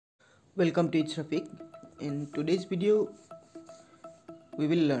Welcome to ItzRafiq. In today's video, we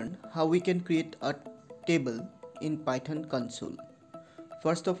will learn how we can create a table in Python console.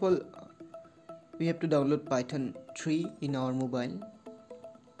 First of all, we have to download Python 3 in our mobile,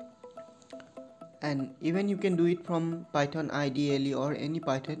 and even you can do it from Python IDLE or any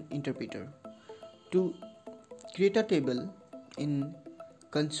Python interpreter. To create a table in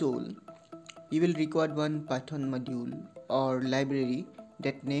console, you will require one Python module or library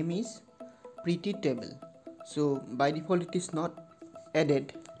that name is PrettyTable. So by default it is not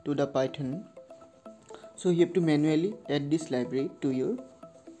added to the Python, so you have to manually add this library to your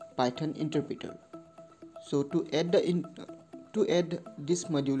Python interpreter. So to add this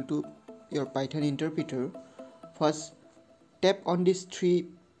module to your Python interpreter, first tap on these three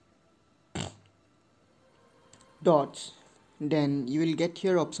dots, then you will get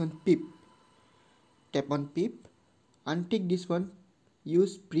here option pip. Tap on pip, untick this one,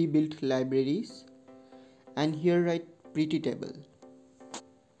 use pre-built libraries, and here write PrettyTable,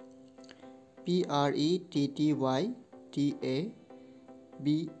 PrettyTable,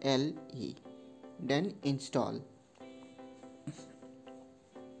 then install.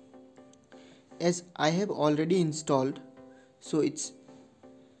 As I have already installed, so it's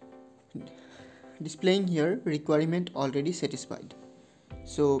displaying here requirement already satisfied.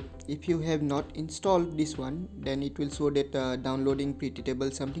 So if you have not installed this one, then it will show that downloading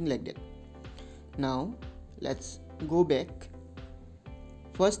PrettyTable, something like that. Now let's go back.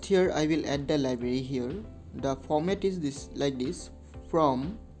 First here I will add the library here. The format is this, like this,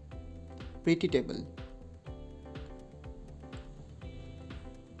 from PrettyTable.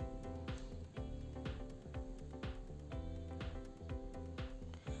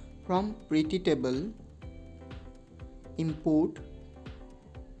 From PrettyTable, import,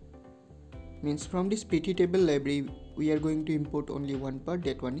 means from this PrettyTable library we are going to import only one part,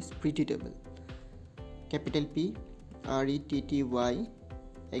 that one is PrettyTable. Capital P RETTY,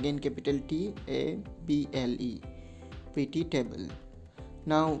 again capital TABLE, PrettyTable.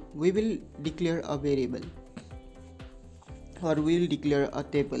 Now we will declare a variable, or we will declare a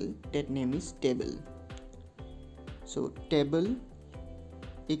table that name is table. So table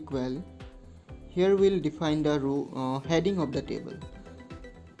equal, here we'll define the row heading of the table.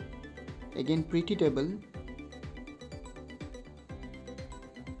 Again PrettyTable,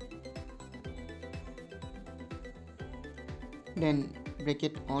 then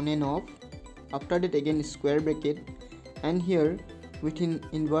bracket on and off, after that again square bracket, and here within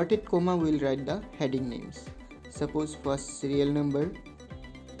inverted comma we will write the heading names. Suppose first serial number,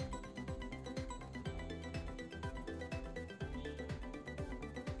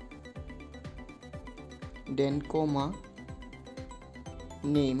 then comma,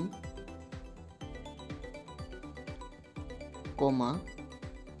 name, comma,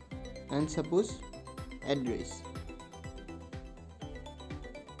 and suppose address.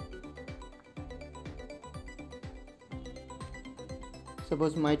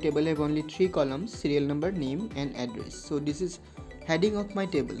 Suppose my table have only 3 columns, serial number, name, and address. So this is heading of my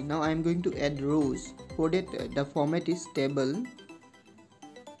table. Now I am going to add rows. For that the format is table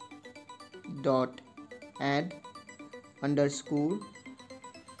dot add underscore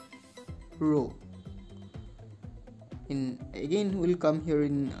row. Again will come here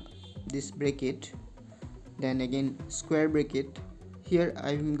in this bracket, then again square bracket. Here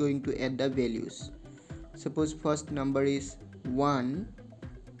I am going to add the values. Suppose first number is 1,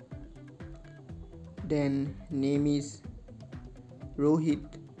 then name is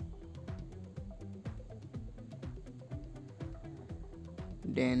Rohit,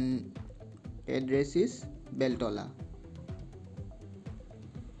 then address is Beltola.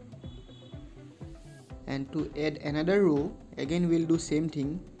 And to add another row, again we'll do same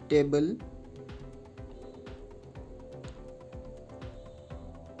thing, table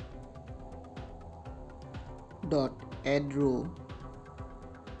dot add row,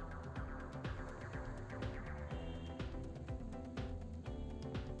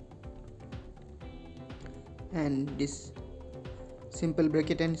 and this simple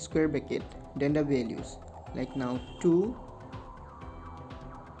bracket and square bracket, then the values, like now 2,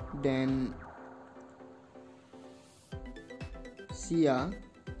 then Sia,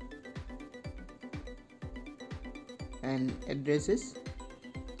 and address is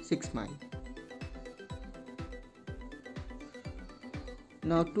 6 mile.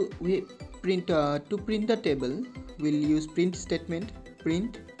 Now to print the table, we'll use print statement,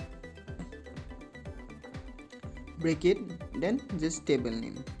 print bracket, then just table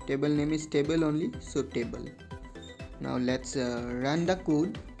name. Table name is table only, so table. Now let's run the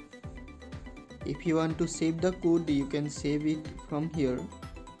code. If you want to save the code, you can save it from here.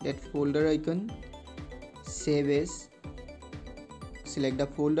 that folder icon, save as, select the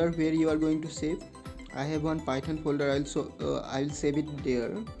folder where you are going to save. I have one Python folder, I will save it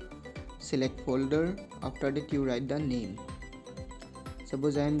there. Select folder, after that you write the name.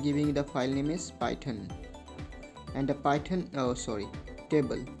 Suppose I am giving the file name is Python and the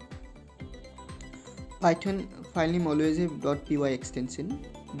table. Python file name always have .py extension,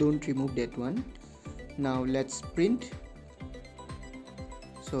 don't remove that one. Now let's print.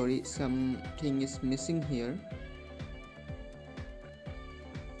 Sorry, something is missing here.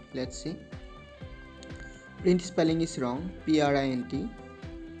 Let's see. Print spelling is wrong, print.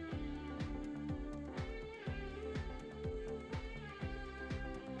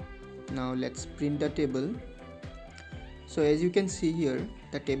 Now let's print the table. So as you can see here,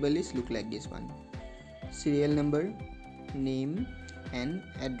 the table is look like this one: serial number, name and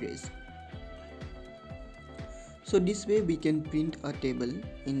address. So this way we can print a table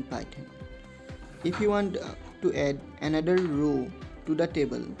in Python. If you want to add another row to the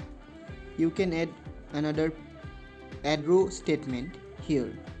table, you can add another add row statement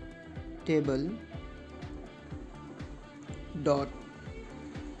here: table dot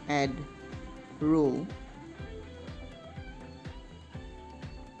add row,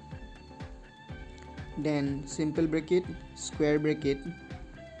 then simple bracket, square bracket,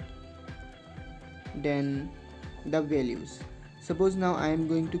 then the values. Suppose now I am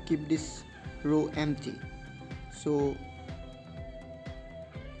going to keep this row empty, so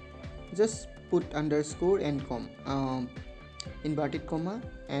just put underscore and inverted comma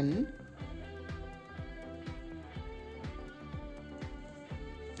and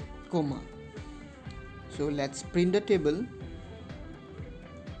comma. So let's print the table.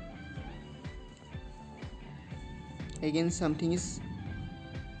 Again something is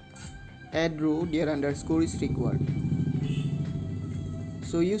add row, there underscore is required.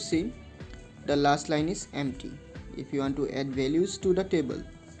 So you see the last line is empty. If you want to add values to the table,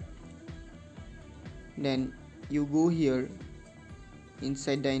 then you go here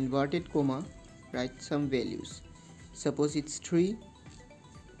inside the inverted comma, write some values. Suppose it's 3,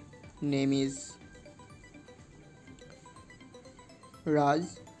 name is Raj,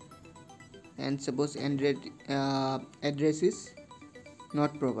 and suppose address is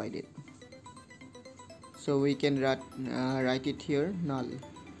not provided, so we can write it here null.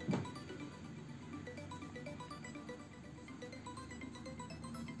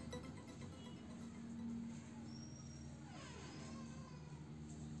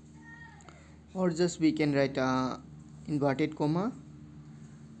 Or just we can write inverted comma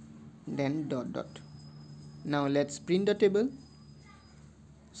then dot dot. Now let's print the table.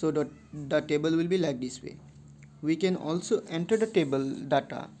 So the table will be like this way. We can also enter the table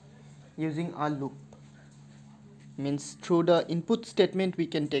data using a loop. Means through the input statement we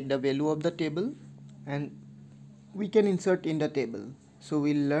can take the value of the table and we can insert in the table. So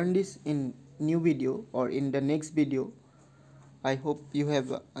we'll learn this in new video or in the next video. I hope you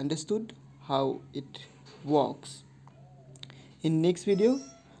have understood how it works. In next video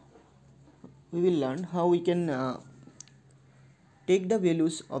we will learn how we can take the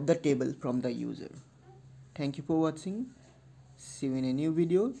values of the table from the user. Thank you for watching. See you in a new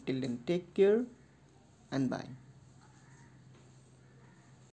video. Till then, take care and bye.